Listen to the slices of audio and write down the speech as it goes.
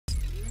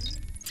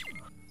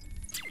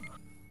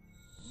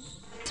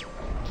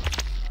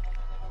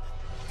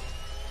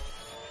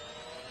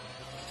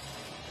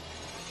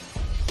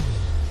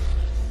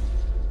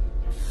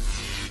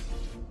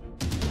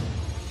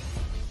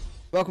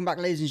welcome back,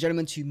 ladies and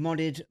gentlemen, to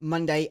Modded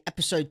Monday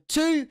episode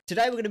 2.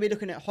 Today we're going to be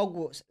looking at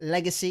Hogwarts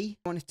Legacy.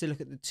 I wanted to look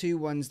at the two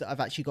ones that I've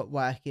actually got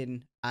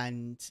working,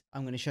 and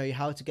I'm going to show you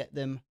how to get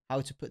them,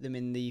 how to put them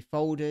in the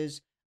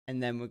folders,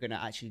 and then we're going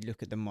to actually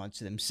look at the mods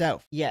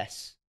themselves.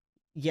 Yes,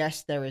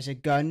 there is a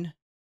gun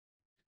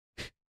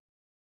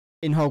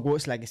in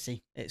Hogwarts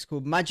Legacy. It's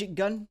called Magic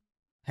Gun,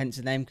 hence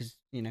the name, because,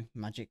 you know,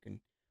 magic and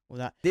all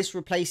that. This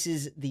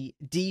replaces the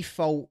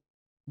default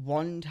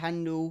wand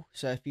handle.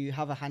 So if you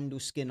have a handle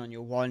skin on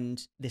your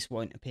wand, this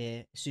won't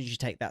appear. As soon as you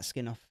take that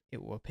skin off,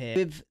 it will appear.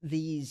 With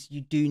these,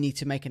 you do need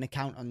to make an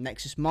account on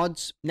Nexus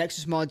Mods.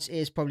 Nexus Mods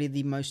is probably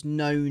the most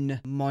known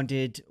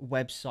modded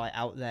website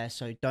out there,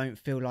 so don't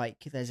feel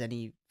like there's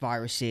any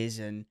viruses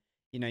and,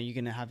 you know, you're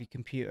going to have your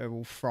computer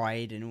all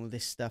fried and all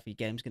this stuff. Your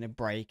game's going to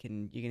break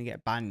and you're going to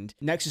get banned.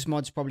 Nexus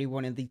Mods is probably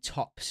one of the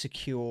top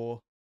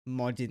secure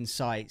modding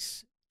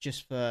sites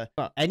just for,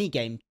 well, any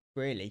game,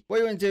 really. What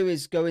you want to do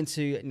is go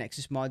into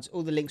Nexus Mods.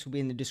 All the links will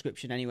be in the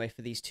description anyway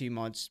for these two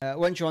mods.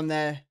 Once you're on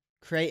there,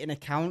 create an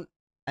account,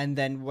 and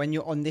then when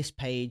you're on this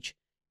page,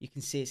 you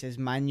can see it says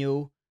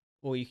manual,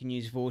 or you can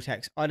use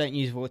Vortex. I don't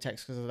use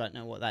Vortex because I don't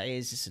know what that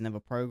is. It's another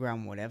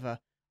program, whatever.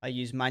 I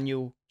use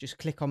manual. Just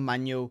click on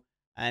manual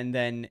and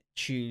then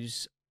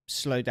choose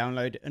slow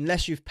download.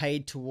 Unless you've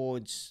paid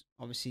towards,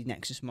 obviously,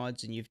 Nexus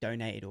Mods and you've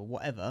donated or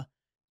whatever,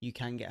 you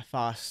can get a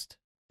fast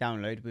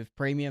download with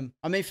premium.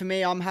 I mean, for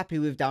me, I'm happy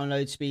with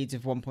download speeds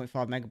of 1.5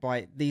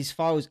 megabyte. These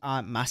files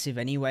aren't massive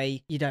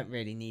anyway. You don't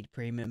really need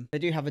premium. They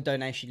do have a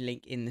donation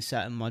link in the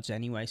certain mods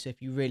anyway, so if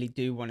you really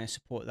do want to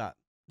support that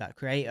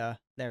creator,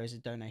 there is a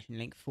donation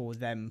link for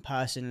them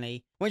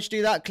personally. Once you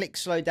do that, click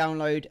slow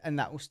download and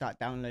that will start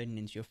downloading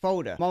into your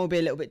folder. Mine will be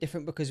a little bit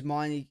different because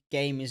my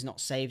game is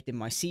not saved in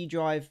my C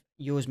drive.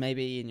 Yours may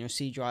be in your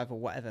C drive or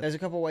whatever. There's a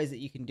couple of ways that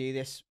you can do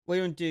this. What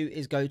you want to do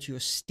is go to your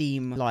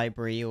Steam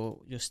library or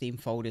your Steam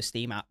folder,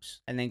 Steam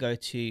apps, and then go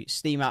to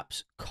Steam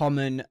apps,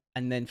 common,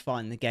 and then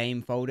find the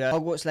game folder.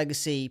 Hogwarts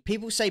Legacy.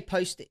 People say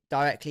post it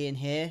directly in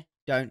here.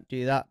 Don't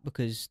do that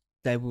because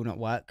they will not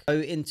work. Go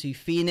into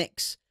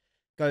Phoenix,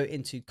 go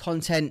into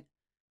content,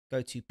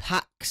 go to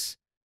packs,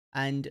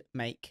 and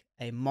make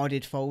a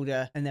modded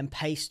folder, and then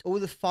paste all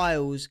the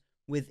files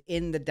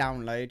within the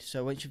download.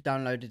 So once you've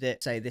downloaded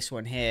it, say this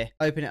one here,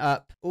 open it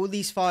up, all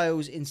these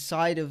files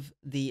inside of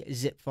the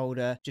zip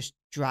folder, just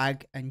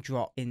drag and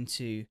drop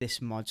into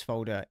this mods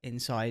folder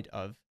inside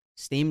of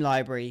Steam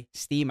library,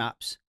 Steam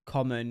apps,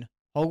 common,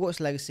 Hogwarts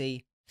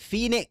Legacy,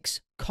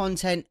 Phoenix,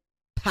 content,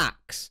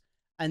 packs,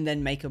 and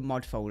then make a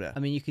mod folder. I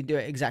mean, you can do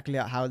it exactly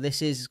like how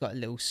this is. It's got a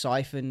little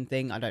siphon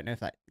thing. I don't know if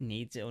that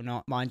needs it or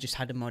not. Mine just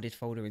had a modded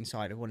folder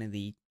inside of one of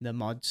the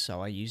mods,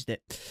 so I used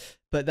it.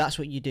 But that's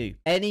what you do.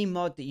 Any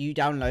mod that you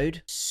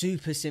download,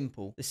 super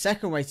simple. The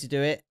second way to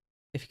do it,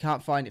 if you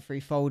can't find it,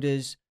 free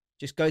folders,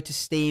 just go to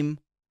Steam,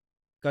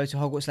 go to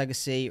Hogwarts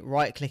Legacy,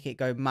 right click it,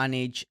 go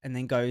manage, and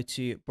then go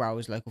to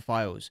browse local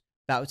files.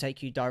 That will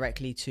take you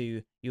directly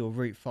to your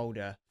root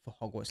folder for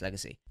Hogwarts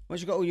Legacy. Once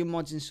you've got all your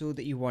mods installed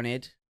that you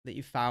wanted, that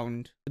you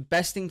found, the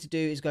best thing to do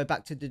is go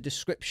back to the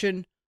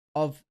description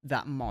of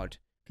that mod,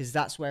 because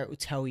that's where it will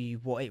tell you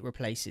what it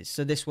replaces.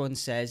 So this one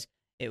says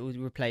it will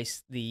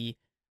replace the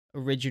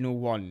original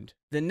wand.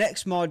 The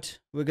next mod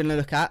we're going to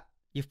look at,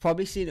 you've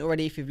probably seen it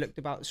already if you've looked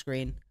about the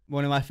screen,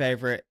 one of my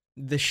favorite,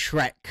 the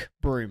Shrek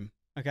Broom.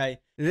 Okay,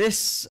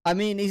 this, I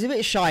mean, he's a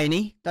bit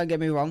shiny, don't get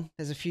me wrong.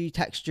 There's a few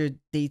textured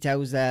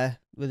details there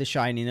with the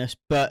shininess,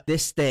 but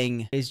this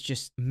thing is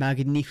just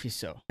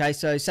magnifico. Okay,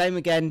 so same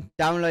again,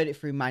 download it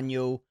through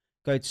manual,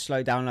 go to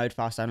slow download,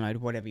 fast download,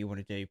 whatever you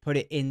want to do. Put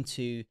it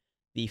into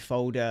the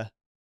folder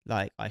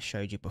like I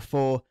showed you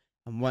before,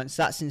 and once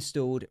that's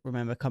installed,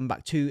 remember, come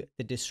back to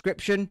the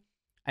description,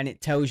 and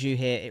it tells you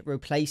here it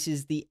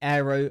replaces the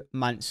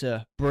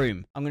Aeromancer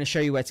broom. I'm going to show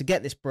you where to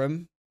get this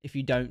broom if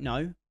you don't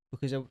know,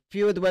 because a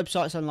few of the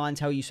websites online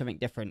tell you something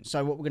different.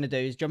 So what we're going to do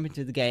is jump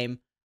into the game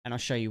and I'll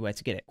show you where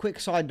to get it. Quick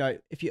side note,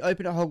 if you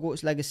open a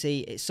Hogwarts Legacy,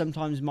 it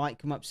sometimes might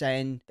come up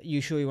saying,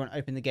 you sure you want to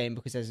open the game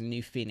because there's a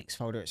new Phoenix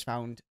folder it's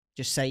found.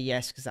 Just say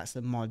yes, because that's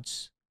the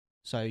mods.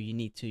 So you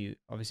need to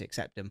obviously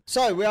accept them.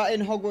 So we are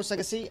in Hogwarts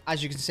Legacy,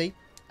 as you can see.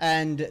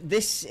 And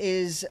this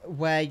is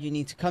where you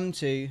need to come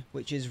to,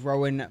 which is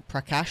Rowan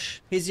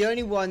Prakash. He's the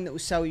only one that will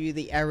sell you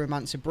the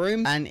Aeromancer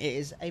broom, and it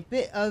is a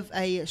bit of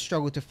a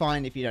struggle to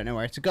find if you don't know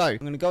where to go. I'm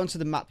going to go onto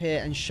the map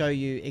here and show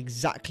you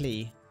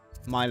exactly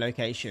my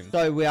location.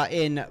 So we are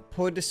in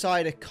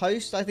Portdeside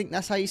Coast, I think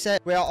that's how you say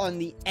it. We are on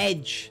the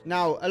edge.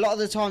 Now, a lot of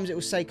the times it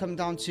will say come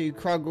down to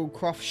Cruggle,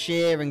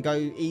 Croftshire and go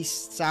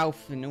east,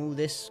 south and all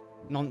this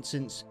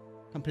nonsense.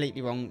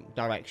 Completely wrong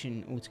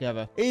direction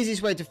altogether.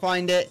 Easiest way to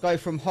find it, go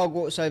from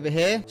Hogwarts over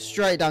here,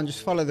 straight down,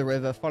 just follow the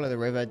river,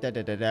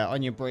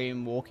 on your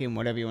broom, walking,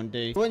 whatever you want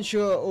to do. Once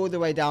you're all the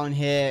way down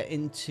here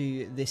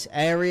into this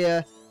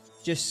area,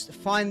 just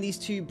find these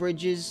two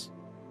bridges,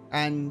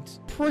 and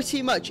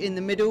pretty much in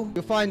the middle,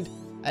 you'll find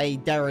a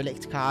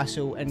derelict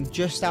castle, and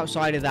just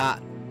outside of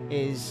that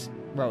is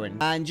Rowan.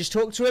 And just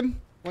talk to him.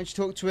 Once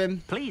you talk to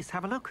him, please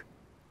have a look.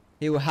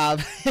 He will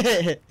have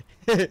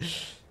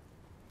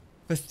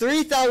For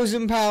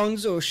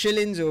 £3,000 or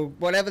shillings or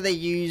whatever they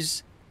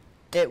use,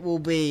 it will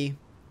be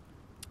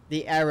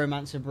the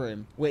Aeromancer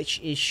Broom, which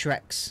is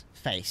Shrek's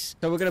face.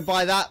 So we're going to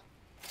buy that.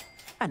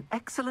 An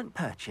excellent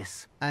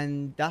purchase.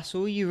 And that's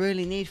all you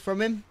really need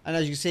from him. And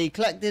as you can see,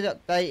 collected,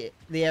 update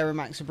the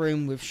Aeromancer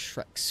Broom with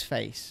Shrek's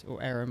face, or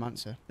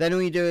Aeromancer. Then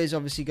all you do is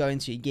obviously go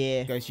into your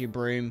gear, go to your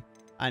broom,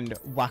 and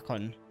whack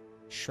on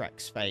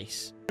Shrek's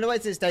face. I'm gonna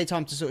wait till it's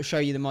daytime to sort of show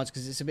you the mods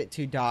because it's a bit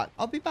too dark.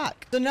 I'll be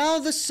back. So now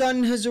the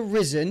sun has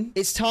arisen,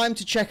 it's time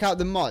to check out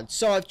the mods.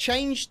 So I've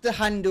changed the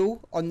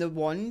handle on the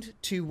wand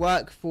to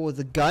work for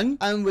the gun,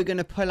 and we're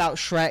gonna pull out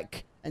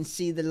Shrek and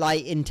see the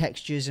lighting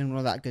textures and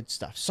all that good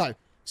stuff. So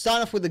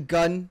starting off with the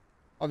gun,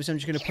 obviously I'm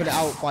just going to put it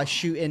out by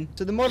shooting.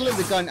 So the model of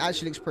the gun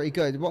actually looks pretty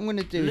good. What I'm going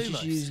to do is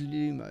just use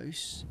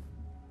Lumos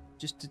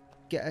just to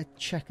get a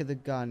check of the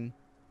gun.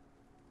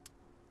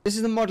 This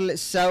is the model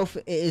itself.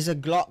 It is a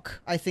Glock,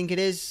 I think it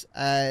is.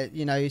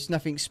 You know, it's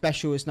nothing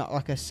special. It's not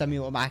like a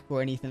semi-automatic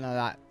or anything like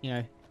that. You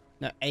know,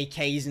 no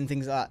AKs and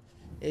things like that.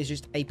 It's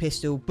just a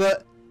pistol.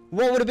 But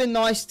what would have been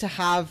nice to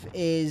have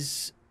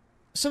is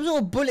some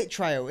sort of bullet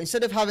trail.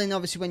 Instead of having,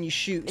 obviously, when you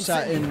shoot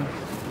certain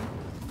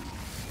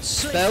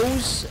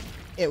spells,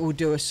 it will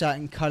do a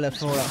certain color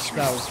for that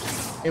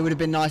spell. It would have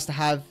been nice to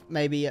have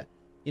maybe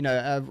you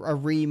know, a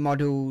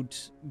remodeled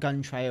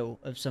gun trail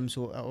of some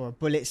sort, or a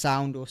bullet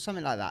sound or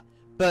something like that.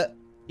 But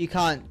you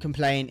can't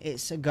complain.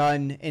 It's a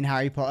gun in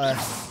Harry Potter.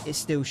 It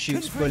still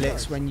shoots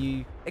bullets when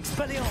you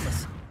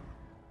Expelliarmus.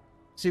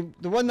 see.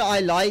 The one that I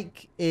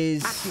like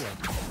is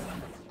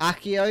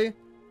Accio.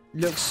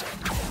 Looks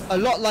a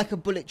lot like a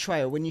bullet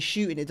trail. When you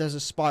shoot it, it does a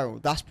spiral.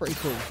 That's pretty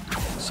cool.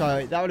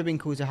 So that would have been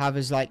cool to have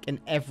as like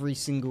an every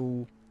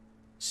single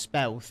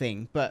spell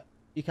thing. But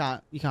you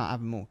can't have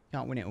them all. You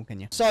can't win it all, can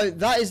you? So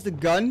that is the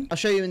gun. I'll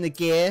show you in the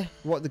gear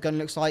what the gun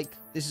looks like.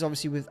 This is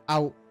obviously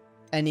without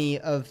any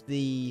of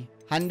the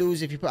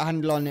handles. If you put a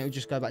handle on, it will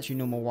just go back to your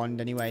normal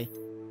wand anyway.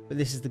 But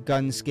this is the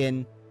gun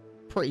skin.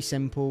 Pretty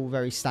simple,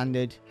 very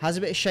standard. Has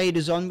a bit of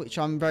shaders on, which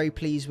I'm very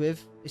pleased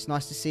with. It's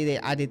nice to see they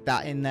added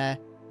that in there.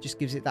 Just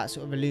gives it that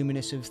sort of a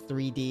luminous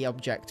 3D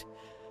object.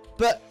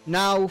 But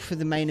now for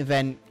the main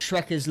event.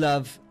 Shrekker's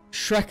love,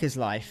 Shrekker's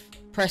life.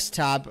 Press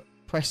tab,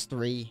 press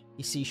 3.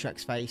 You see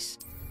Shrek's face.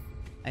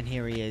 And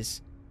here he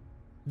is.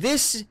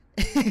 This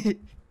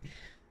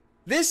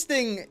this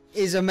thing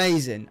is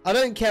amazing. I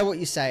don't care what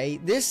you say.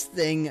 This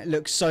thing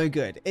looks so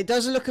good. It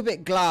does look a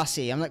bit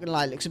glassy. I'm not gonna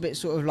lie. It looks a bit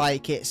sort of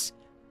like it's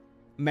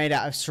made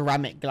out of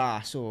ceramic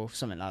glass or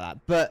something like that.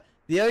 But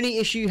the only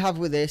issue you have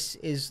with this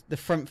is the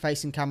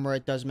front-facing camera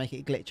does make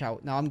it glitch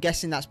out. Now, I'm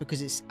guessing that's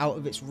because it's out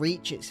of its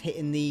reach. It's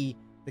hitting the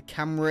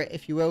camera,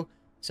 if you will,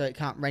 so it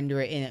can't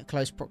render it in at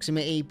close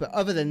proximity. But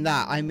other than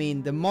that, I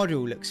mean, the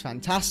model looks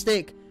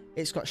fantastic.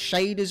 It's got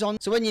shaders on,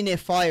 so when you're near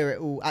fire,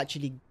 it will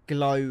actually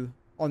glow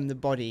on the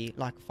body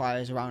like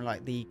fire's around.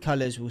 Like the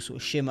colors will sort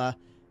of shimmer.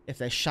 If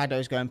there's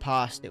shadows going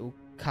past, it will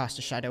cast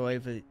a shadow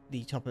over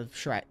the top of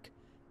Shrek.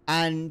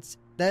 And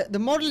the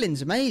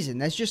modeling's amazing.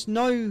 There's just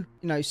no, you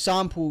know,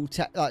 sample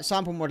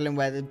modelling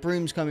where the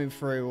broom's coming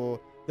through or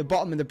the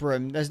bottom of the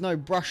broom. There's no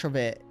brush of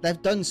it.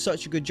 They've done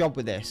such a good job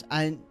with this,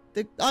 and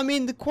I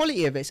mean, the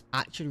quality of it's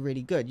actually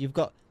really good. You've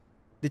got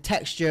the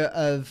texture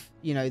of,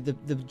 you know,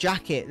 the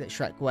jacket that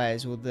Shrek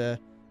wears, or the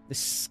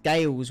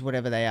scales,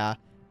 whatever they are,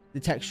 the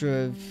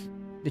texture of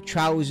the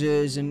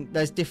trousers, and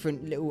there's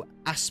different little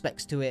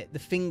aspects to it. The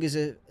fingers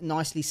are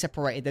nicely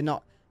separated. They're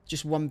not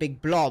just one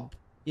big blob.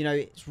 You know,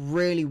 it's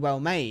really well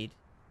made.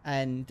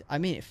 And I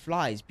mean, it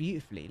flies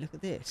beautifully. Look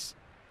at this.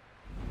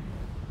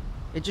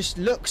 It just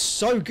looks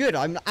so good.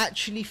 I'm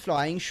actually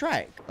flying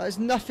Shrek. There's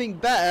nothing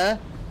better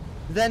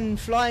than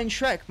flying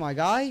Shrek, my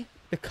guy.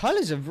 The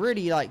colours are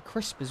really like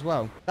crisp as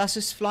well. That's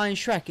just flying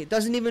Shrek. It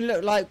doesn't even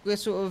look like we're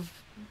sort of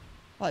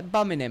like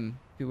bumming him,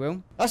 if you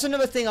will. That's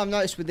another thing I've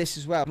noticed with this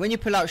as well. When you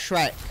pull out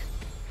Shrek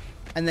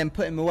and then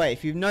put him away,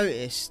 if you've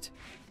noticed,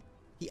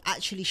 he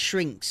actually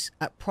shrinks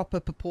at proper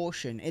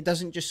proportion. It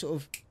doesn't just sort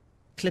of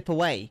clip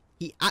away.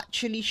 He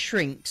actually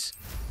shrinks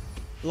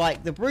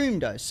like the broom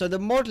does. So the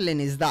modelling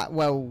is that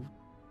well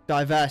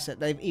diverse that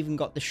they've even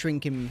got the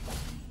shrinking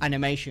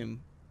animation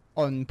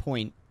on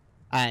point.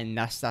 And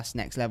that's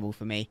next level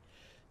for me.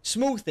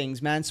 Small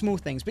things, man. Small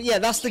things. But yeah,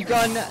 that's the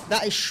gun.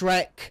 That is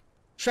Shrek.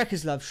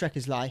 Shrekker's love,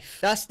 Shrekker's life.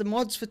 That's the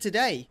mods for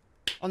today.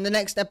 On the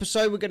next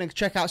episode, we're going to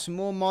check out some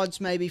more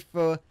mods, maybe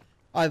for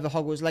either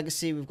Hogwarts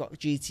Legacy. We've got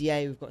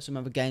GTA. We've got some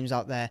other games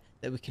out there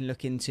that we can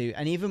look into.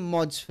 And even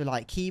mods for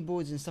like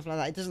keyboards and stuff like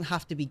that. It doesn't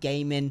have to be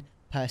gaming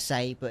per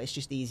se, but it's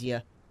just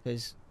easier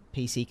because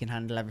PC can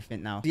handle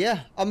everything now.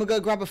 Yeah, I'm going to go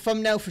grab a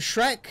thumbnail for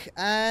Shrek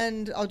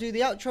and I'll do the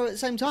outro at the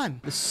same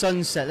time. The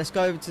sunset. Let's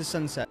go over to the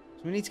sunset.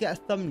 So we need to get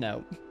a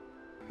thumbnail.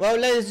 Well,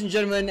 ladies and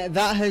gentlemen,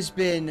 that has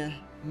been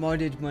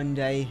Modded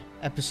Monday,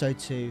 episode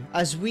 2.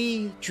 As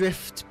we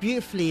drift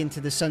beautifully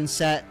into the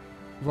sunset,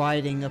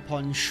 riding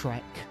upon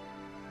Shrek.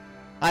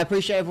 I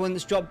appreciate everyone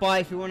that's dropped by.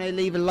 If you want to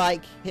leave a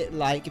like, hit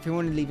like. If you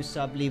want to leave a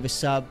sub, leave a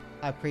sub.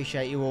 I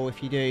appreciate you all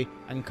if you do.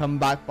 And come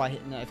back by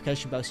hitting the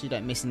notification bell so you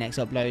don't miss the next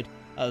upload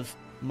of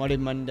Modded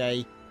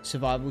Monday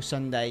Survival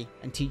Sunday,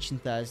 and Teaching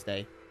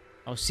Thursday.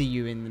 I'll see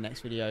you in the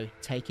next video.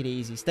 Take it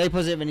easy, stay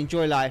positive, and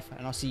enjoy life,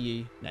 and I'll see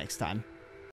you next time.